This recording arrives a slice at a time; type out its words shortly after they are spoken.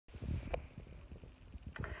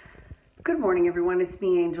Good morning, everyone. It's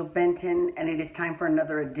me, Angel Benton, and it is time for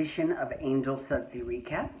another edition of Angel Sudsy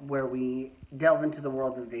Recap, where we delve into the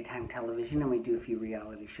world of daytime television and we do a few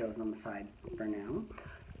reality shows on the side for now.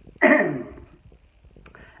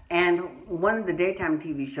 And one of the daytime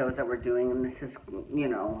TV shows that we're doing, and this is,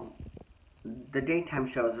 the daytime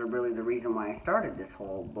shows are really the reason why I started this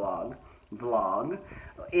whole vlog,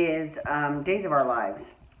 is Days of Our Lives.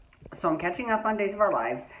 So I'm catching up on Days of Our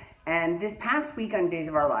Lives. And this past week on Days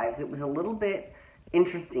of Our Lives, it was a little bit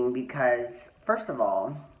interesting because, first of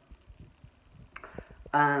all,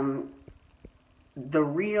 the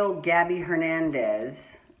real Gabi Hernandez,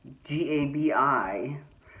 Gabi,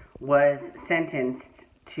 was sentenced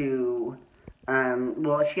to,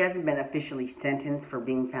 well, she hasn't been officially sentenced for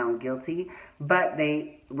being found guilty, but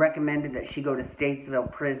they recommended that she go to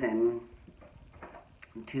Statesville prison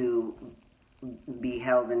to be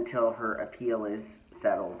held until her appeal is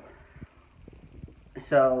settled.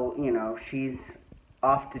 So, she's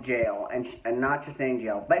off to jail, and not just any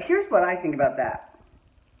jail. But here's what I think about that.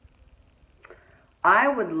 I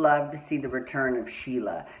would love to see the return of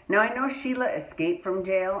Sheila. Now, I know Sheila escaped from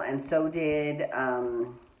jail, and so did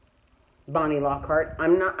Bonnie Lockhart.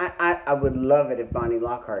 I would love it if Bonnie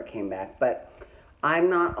Lockhart came back, but I'm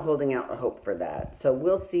not holding out hope for that. So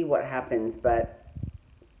we'll see what happens. But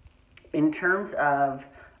in terms of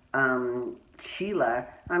Sheila,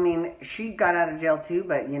 I mean, she got out of jail too,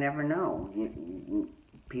 but you never know.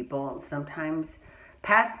 People sometimes,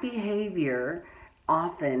 past behavior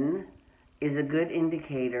often is a good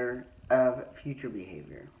indicator of future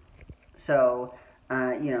behavior. So,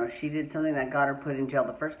 she did something that got her put in jail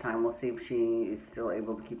the first time. We'll see if she is still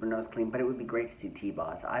able to keep her nose clean, but it would be great to see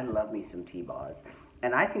T-Boz. I love me some T-Boz.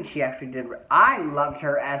 And I think she actually did, I loved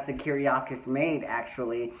her as the Kyriakis maid,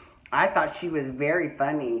 actually. I thought she was very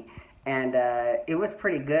funny. And it was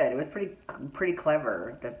pretty good. It was pretty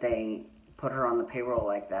clever that they put her on the payroll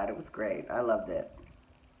like that. It was great. I loved it.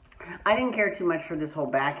 I didn't care too much for this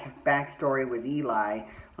whole backstory with Eli.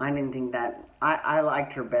 I didn't think that... I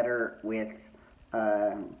liked her better with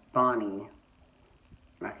Bonnie.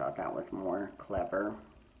 I thought that was more clever.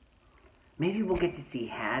 Maybe we'll get to see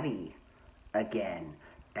Hattie again.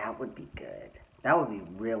 That would be good. That would be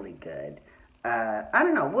really good. I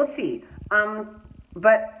don't know. We'll see.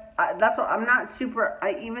 But... that's what I'm not super.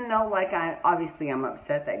 Even though, obviously, I'm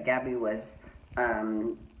upset that Gabi was,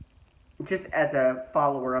 just as a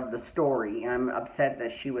follower of the story, I'm upset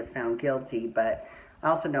that she was found guilty. But I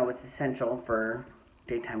also know it's essential for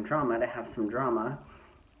daytime drama to have some drama,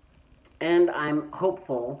 and I'm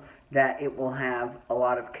hopeful that it will have a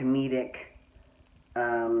lot of comedic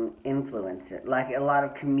influence, like a lot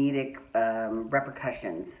of comedic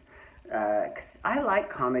repercussions. 'Cause I like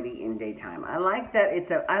comedy in daytime. I like that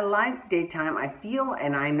I like daytime. I feel,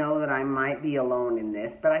 and I know that I might be alone in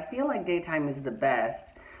this, but I feel like daytime is the best.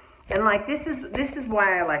 And this is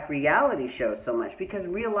why I like reality shows so much, because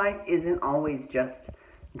real life isn't always just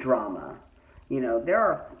drama. There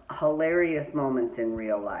are hilarious moments in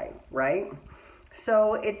real life, right?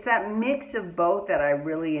 So it's that mix of both that I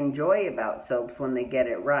really enjoy about soaps when they get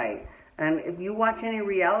it right. And if you watch any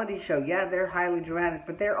reality show, yeah, they're highly dramatic,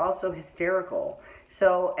 but they're also hysterical.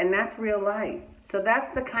 So, and that's real life. So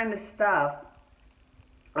that's the kind of stuff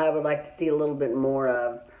I would like to see a little bit more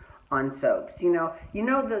of on soaps.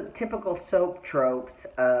 The typical soap tropes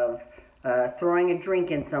of throwing a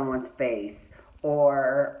drink in someone's face,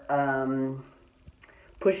 or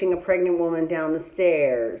pushing a pregnant woman down the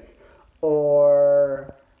stairs,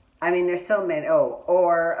 or, there's so many,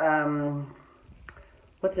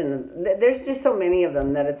 there's just so many of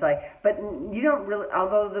them that it's like, but you don't really,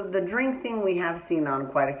 although the drink thing we have seen on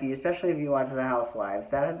quite a few, especially if you watch The Housewives,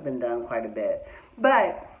 that has been done quite a bit.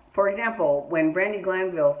 But, for example, when Brandi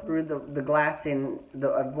Glanville threw the glass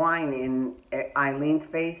of wine in Eileen's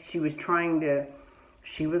face, she was a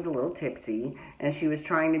little tipsy, and she was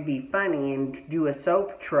trying to be funny and do a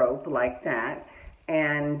soap trope like that,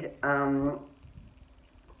 and,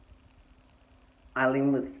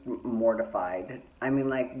 Eileen was mortified.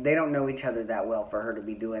 They don't know each other that well for her to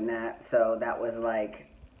be doing that. So that was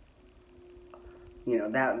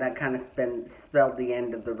that kind of spelled the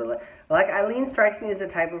end of the relationship. Eileen strikes me as the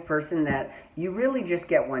type of person that you really just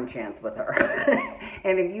get one chance with her.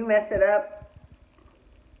 And if you mess it up,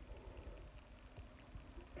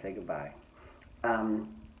 say goodbye.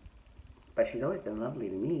 But she's always been lovely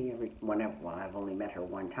to me. I've only met her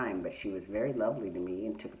one time, but she was very lovely to me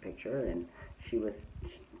and took a picture, and she was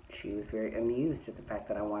very amused at the fact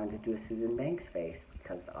that I wanted to do a Susan Banks face,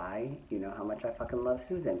 because you know how much I fucking love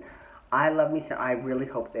Susan. I really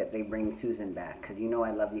hope that they bring Susan back, because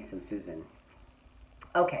I love me some Susan.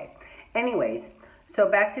 Okay, anyways, So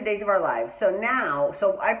back to Days of Our Lives. So now,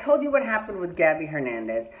 so I told you what happened with Gabi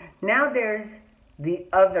Hernandez. Now there's the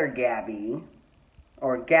other Gabi,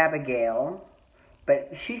 or Gabigail,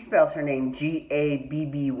 but she spells her name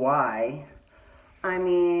Gabby. I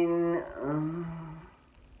mean,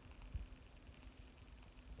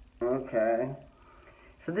 okay.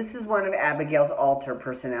 So this is one of Abigail's alter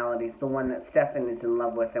personalities, the one that Stefan is in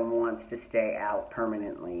love with and wants to stay out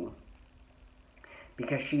permanently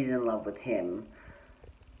because she's in love with him.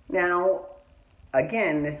 Now,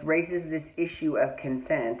 again, this raises this issue of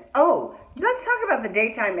consent. Oh, let's talk about the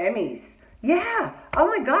Daytime Emmys. Yeah. Oh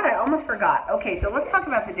my God, I almost forgot. Okay, so let's talk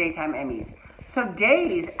about the Daytime Emmys. So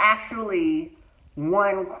Days actually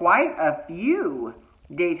won quite a few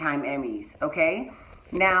Daytime Emmys, okay?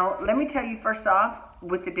 Now, let me tell you first off,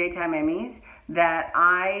 with the Daytime Emmys, that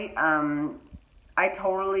I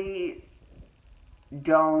totally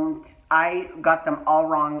don't, I got them all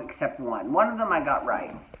wrong except one. One of them I got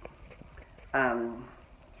right. Let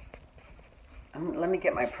me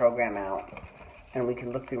get my program out, and we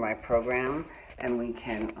can look through my program, and we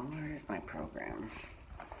can, oh, where is my program?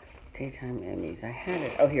 Daytime Emmys, I had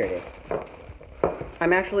it, oh, here it is.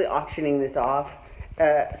 I'm actually auctioning this off.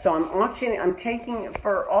 So I'm taking,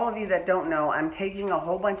 for all of you that don't know, I'm taking a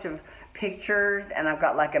whole bunch of pictures, and I've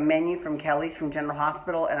got like a menu from Kelly's from General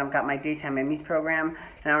Hospital, and I've got my Daytime Emmys program,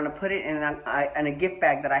 and I'm going to put it in a gift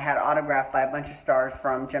bag that I had autographed by a bunch of stars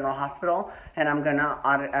from General Hospital, and I'm going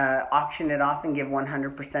to auction it off and give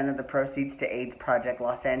 100% of the proceeds to AIDS Project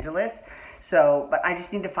Los Angeles. So, but I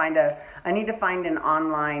just need to find an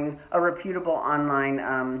online, a reputable online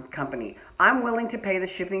company. I'm willing to pay the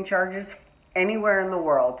shipping charges anywhere in the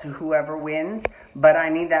world to whoever wins, but I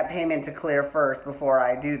need that payment to clear first before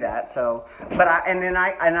I do that. So, but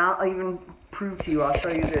I'll even prove to you, I'll show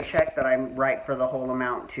you the check that I'm right for the whole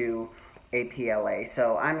amount to APLA.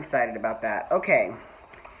 So I'm excited about that. Okay,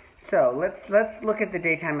 so let's look at the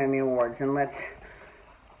Daytime Emmy Awards and let's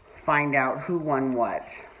find out who won what.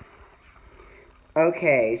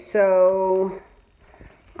 Okay, so,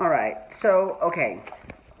 all right, so, okay.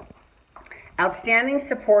 Outstanding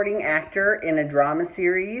Supporting Actor in a Drama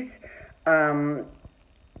Series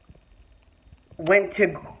went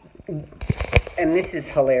to, and this is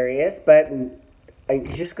hilarious, but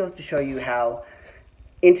it just goes to show you how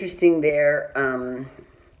interesting their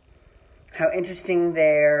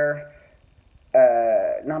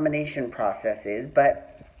nomination process is. But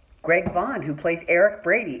Greg Vaughn, who plays Eric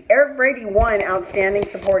Brady. Eric Brady won Outstanding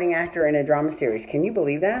Supporting Actor in a Drama Series. Can you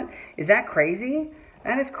believe that? Is that crazy?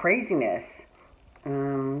 That is craziness.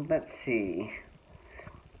 Let's see.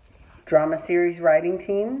 Drama Series Writing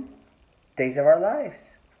Team, Days of Our Lives.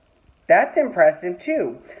 That's impressive,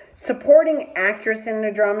 too. Supporting Actress in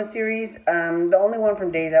a Drama Series, the only one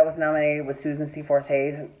from Days that was nominated was Susan Seaforth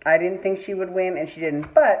Hayes. I didn't think she would win, and she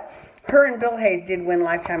didn't, but her and Bill Hayes did win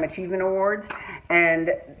Lifetime Achievement Awards,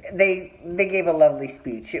 and they gave a lovely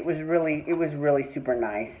speech. It was really super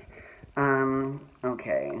nice.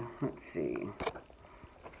 Okay, let's see.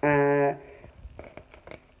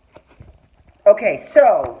 Okay,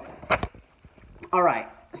 so, all right.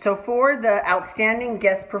 So for the Outstanding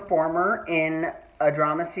Guest Performer in a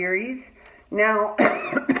Drama Series, now,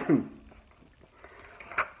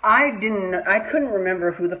 I couldn't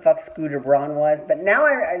remember who the fuck Scooter Braun was, but now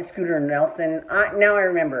Scooter Nelson, now I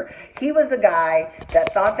remember. He was the guy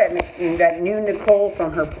that thought that knew Nicole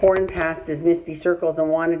from her porn past as Misty Circles and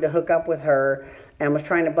wanted to hook up with her and was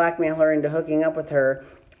trying to blackmail her into hooking up with her,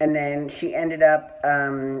 and then she ended up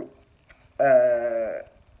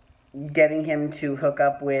getting him to hook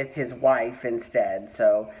up with his wife instead.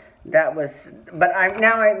 So that was, but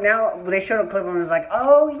now they showed a clip of him and was like,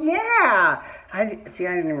 oh yeah. I didn't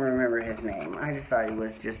even remember his name. I just thought he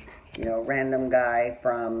was just, random guy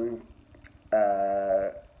from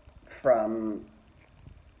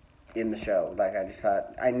in the show. Like, I just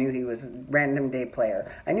thought, I knew he was random day player.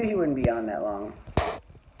 I knew he wouldn't be on that long.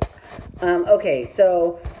 Okay,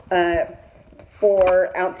 so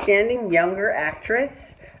for Outstanding Younger Actress,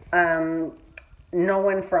 no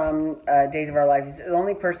one from Days of Our Lives. The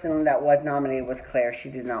only person that was nominated was Claire. She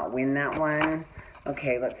did not win that one.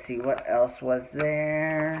 Okay, let's see, what else was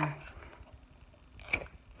there?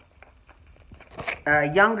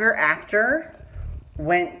 Younger actor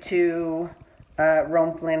went to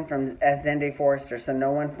Rome Flynn as Zende Forrester, so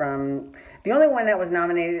no one from... The only one that was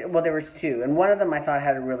nominated, well, there was two, and one of them I thought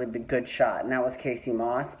had a really good shot, and that was Casey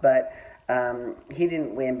Moss, but he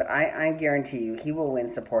didn't win, but I guarantee you he will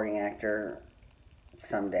win supporting actor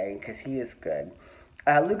someday, because he is good.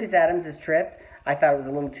 Lucas Adams' Trip. I thought it was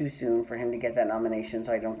a little too soon for him to get that nomination,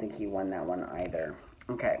 so I don't think he won that one either.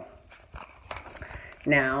 Okay.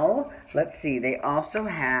 Now, let's see. They also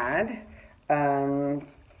had,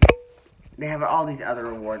 they have all these other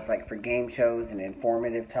awards, like for game shows and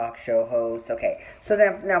informative talk show hosts. Okay, so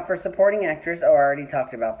now for supporting actress, oh, I already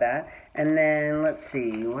talked about that. And then, let's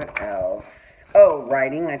see, what else? Oh,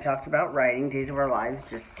 writing. I talked about writing. Days of Our Lives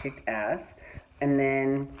just kicked ass. And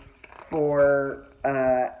then for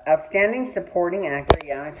outstanding supporting actor,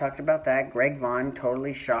 yeah, I talked about that. Greg Vaughn,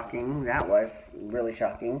 totally shocking. That was really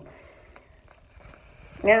shocking.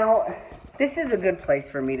 Now, this is a good place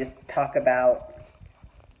for me to talk about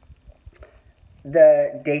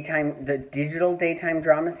the digital daytime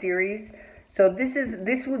drama series. So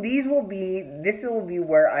this will be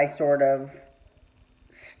where I sort of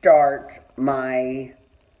start my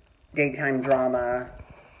daytime drama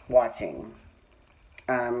watching.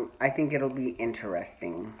 I think it'll be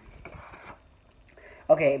interesting.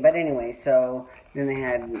 Okay, but anyway, so then they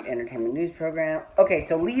had an entertainment news program. Okay,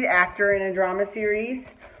 so lead actor in a drama series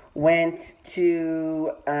went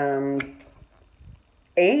to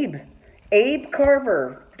Abe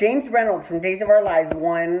Carver. James Reynolds from Days of Our Lives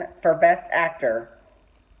won for Best Actor.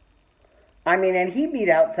 I mean, and he beat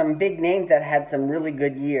out some big names that had some really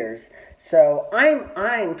good years. So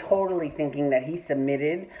I'm totally thinking that he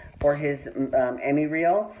submitted for his Emmy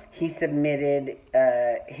reel. He submitted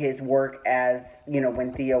his work as, you know,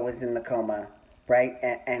 when Theo was in the coma, right?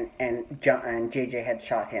 And JJ had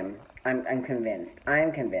shot him. I'm convinced.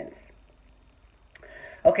 I'm convinced.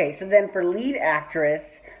 Okay, so then for lead actress,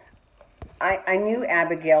 I knew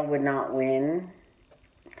Abigail would not win,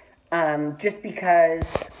 just because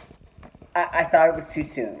I thought it was too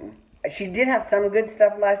soon. She did have some good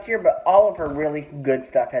stuff last year, but all of her really good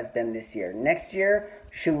stuff has been this year. Next year,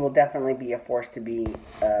 she will definitely be a force to be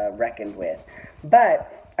reckoned with.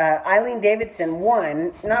 But Eileen Davidson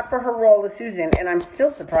won, not for her role as Susan, and I'm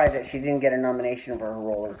still surprised that she didn't get a nomination for her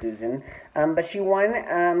role as Susan, but she won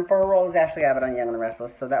for her role as Ashley Abbott on Young and the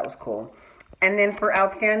Restless, so that was cool. And then for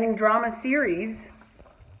Outstanding Drama Series,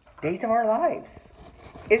 Days of Our Lives.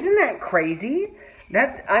 Isn't that crazy?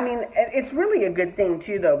 I mean, it's really a good thing,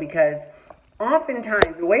 too, though, because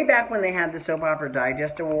oftentimes, way back when they had the Soap Opera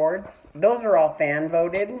Digest Awards, those are all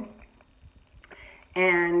fan-voted.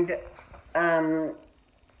 And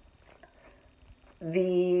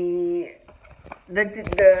the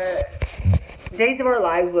Days of Our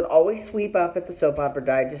Lives would always sweep up at the Soap Opera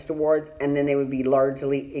Digest Awards, and then they would be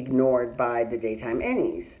largely ignored by the Daytime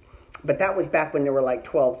Emmys. But that was back when there were like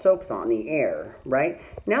 12 soaps on the air, right?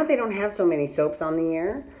 Now they don't have so many soaps on the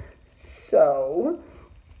air, so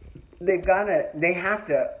I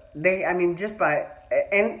mean, just by,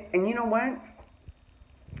 and you know what?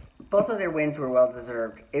 Both of their wins were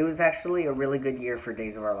well-deserved. It was actually a really good year for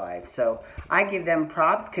Days of Our Lives. So I give them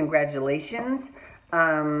props. Congratulations.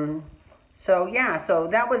 So yeah, so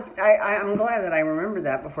that was, I'm glad that I remembered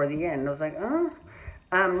that before the end. I was like,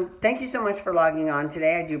 thank you so much for logging on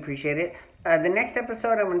today. I do appreciate it. The next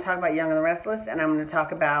episode, I'm going to talk about Young and the Restless, and I'm going to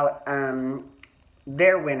talk about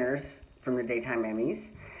their winners from the Daytime Emmys.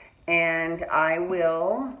 And I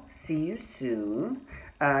will see you soon.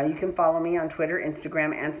 You can follow me on Twitter,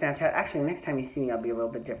 Instagram, and Snapchat. Actually, next time you see me, I'll be a little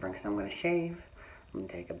bit different because I'm going to shave. I'm going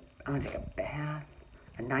to take a bath,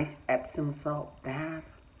 a nice Epsom salt bath.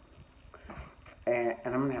 And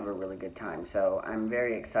I'm going to have a really good time. So I'm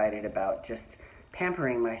very excited about just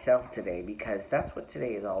pampering myself today, because that's what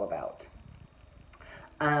today is all about.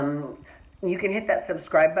 You can hit that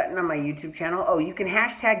subscribe button on my YouTube channel. Oh, you can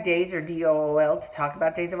hashtag Days or DOOL to talk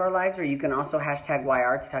about Days of Our Lives, or you can also hashtag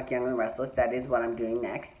YR to talk Young and the Restless. That is what I'm doing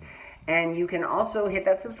next. And you can also hit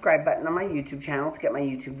that subscribe button on my YouTube channel to get my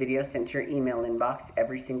YouTube videos sent to your email inbox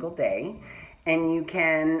every single day. And you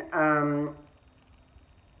can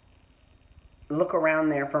look around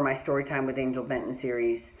there for my Storytime with Angel Benton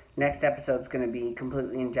series. Next episode is going to be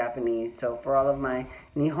completely in Japanese. So for all of my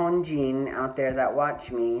Nihonjin out there that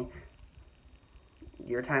watch me,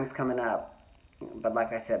 your time's coming up. But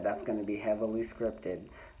like I said, that's going to be heavily scripted.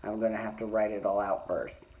 I'm going to have to write it all out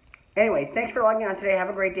first. Anyways, thanks for logging on today. Have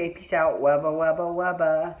a great day. Peace out. Wubba, wubba,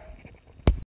 wubba.